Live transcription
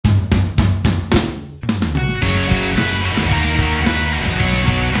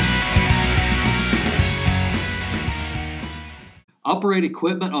Operate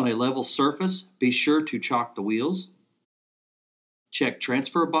equipment on a level surface. Be sure to chock the wheels. Check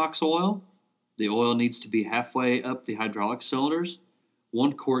transfer box oil. The oil needs to be halfway up the hydraulic cylinders.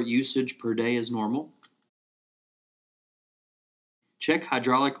 1 quart usage per day is normal. Check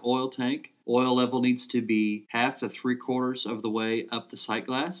hydraulic oil tank. Oil level needs to be half to 3/4 of the way up the sight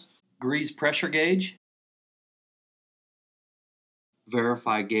glass. Grease pressure gauge.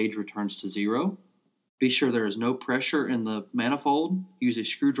 Verify gauge returns to 0. Be sure there is no pressure in the manifold. Use a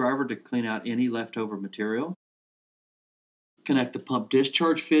screwdriver to clean out any leftover material. Connect the pump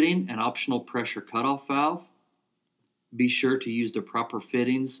discharge fitting and optional pressure cutoff valve. Be sure to use the proper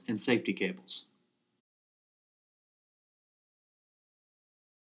fittings and safety cables.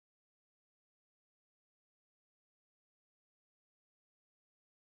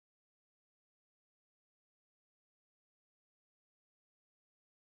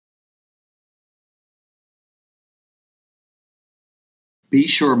 Be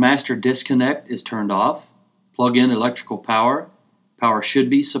sure master disconnect is turned off. Plug in electrical power. Power should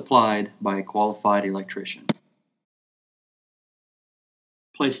be supplied by a qualified electrician.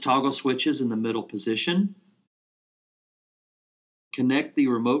 Place toggle switches in the middle position. Connect the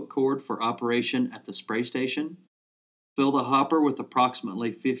remote cord for operation at the spray station. Fill the hopper with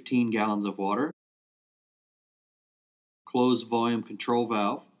approximately 15 gallons of water. Close volume control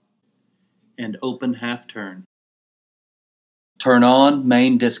valve and open half turn. Turn on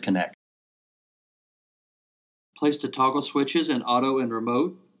main disconnect. Place the toggle switches in auto and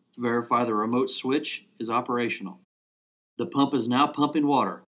remote. Verify the remote switch is operational. The pump is now pumping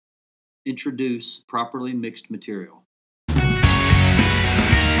water. Introduce properly mixed material.